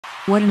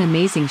What an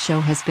amazing show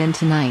has been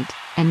tonight,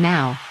 and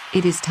now,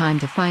 it is time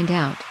to find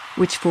out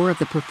which 4 of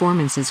the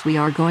performances we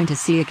are going to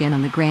see again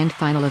on the grand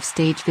final of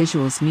Stage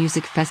Visuals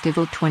Music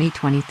Festival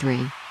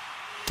 2023.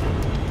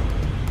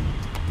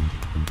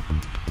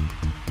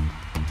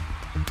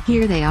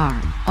 Here they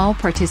are, all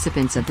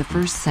participants of the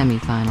first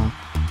semi-final: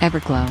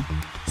 Everglow,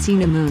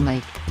 Sina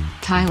Moonlake,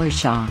 Tyler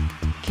Shaw,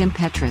 Kim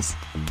Petras,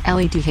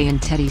 Ellie Duhay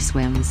and Teddy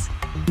Swims,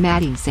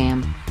 Maddie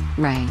Sam,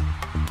 Ray.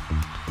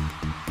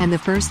 And the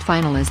first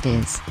finalist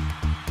is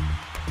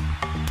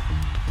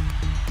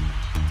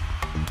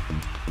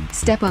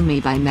Step on Me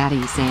by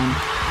Maddie Sam.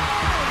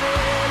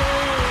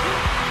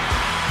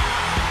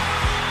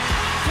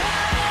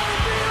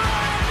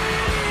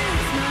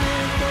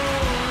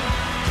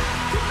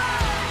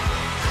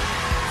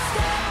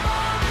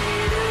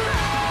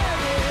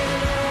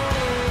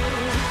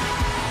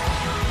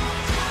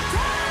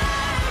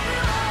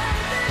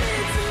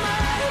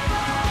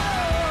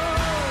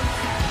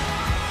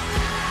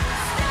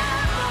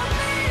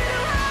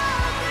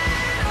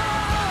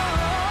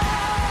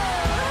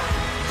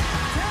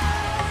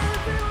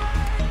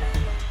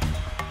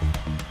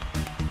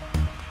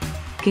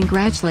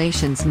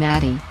 Congratulations,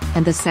 Maddie,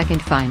 and the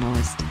second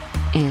finalist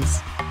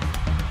is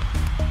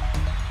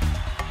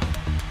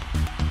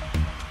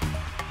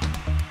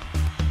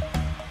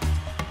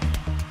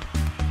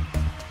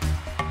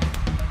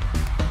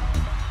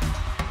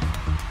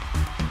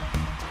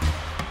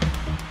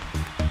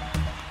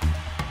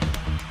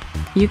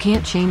You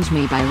Can't Change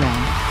Me by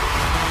Ray.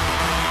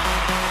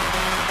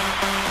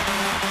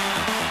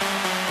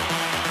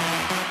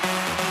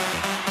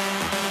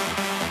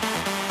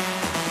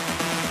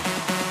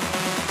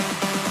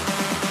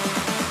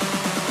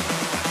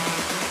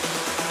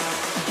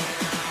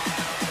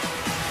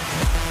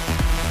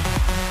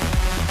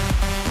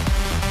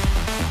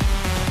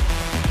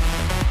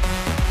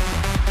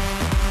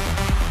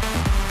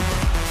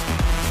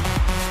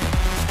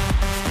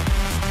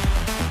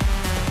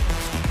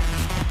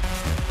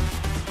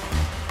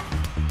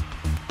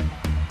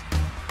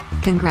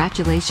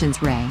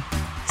 Congratulations, Ray.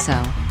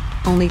 So,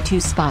 only 2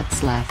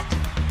 spots left.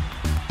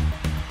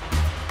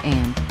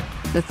 And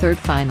the third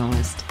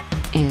finalist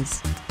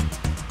is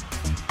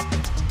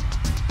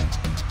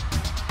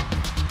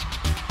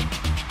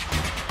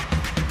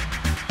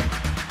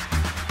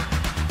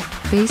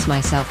Face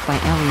Myself by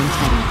Ellie and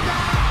Teddy.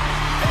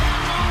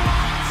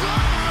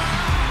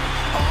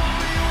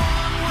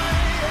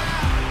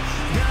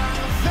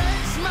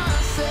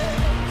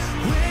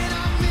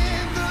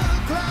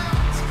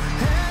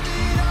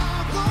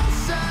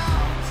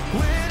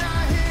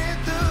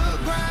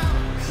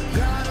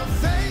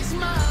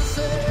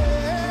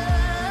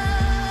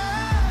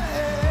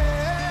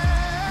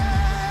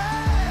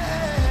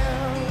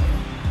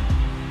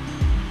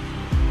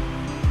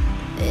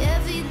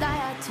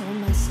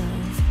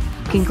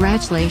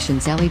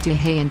 Congratulations, Ellie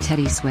Duhay and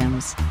Teddy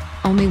Swims.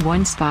 Only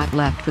 1 spot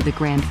left for the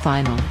grand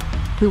final.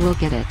 Who will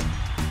get it?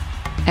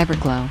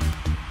 Everglow,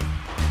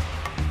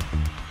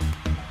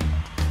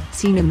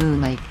 Sina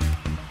Moonlake,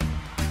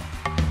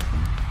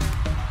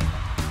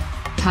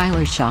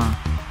 Tyler Shaw,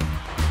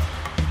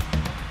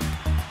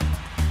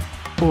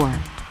 or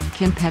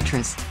Kim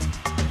Petras?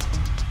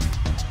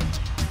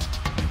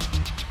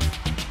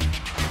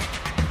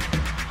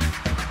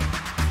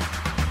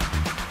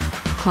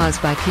 Claws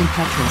by Kim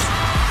Petras.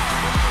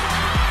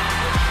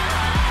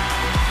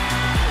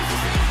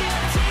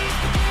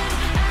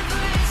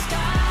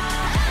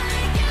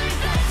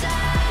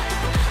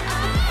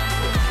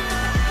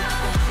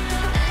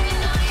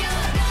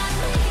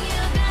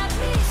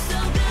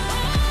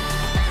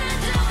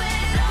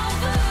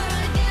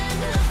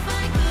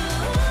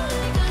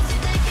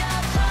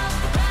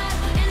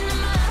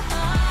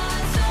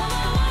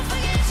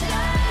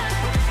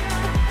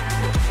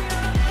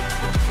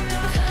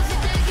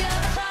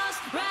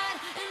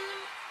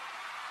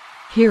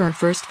 Here are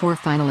first 4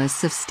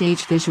 finalists of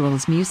Stage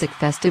Visuals Music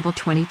Festival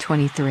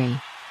 2023.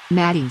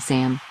 Maddie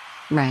Sam,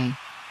 Ray,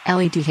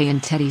 Ellie Duhay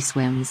and Teddy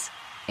Swims,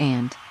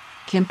 and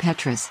Kim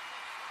Petras.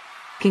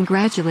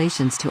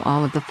 Congratulations to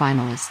all of the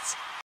finalists.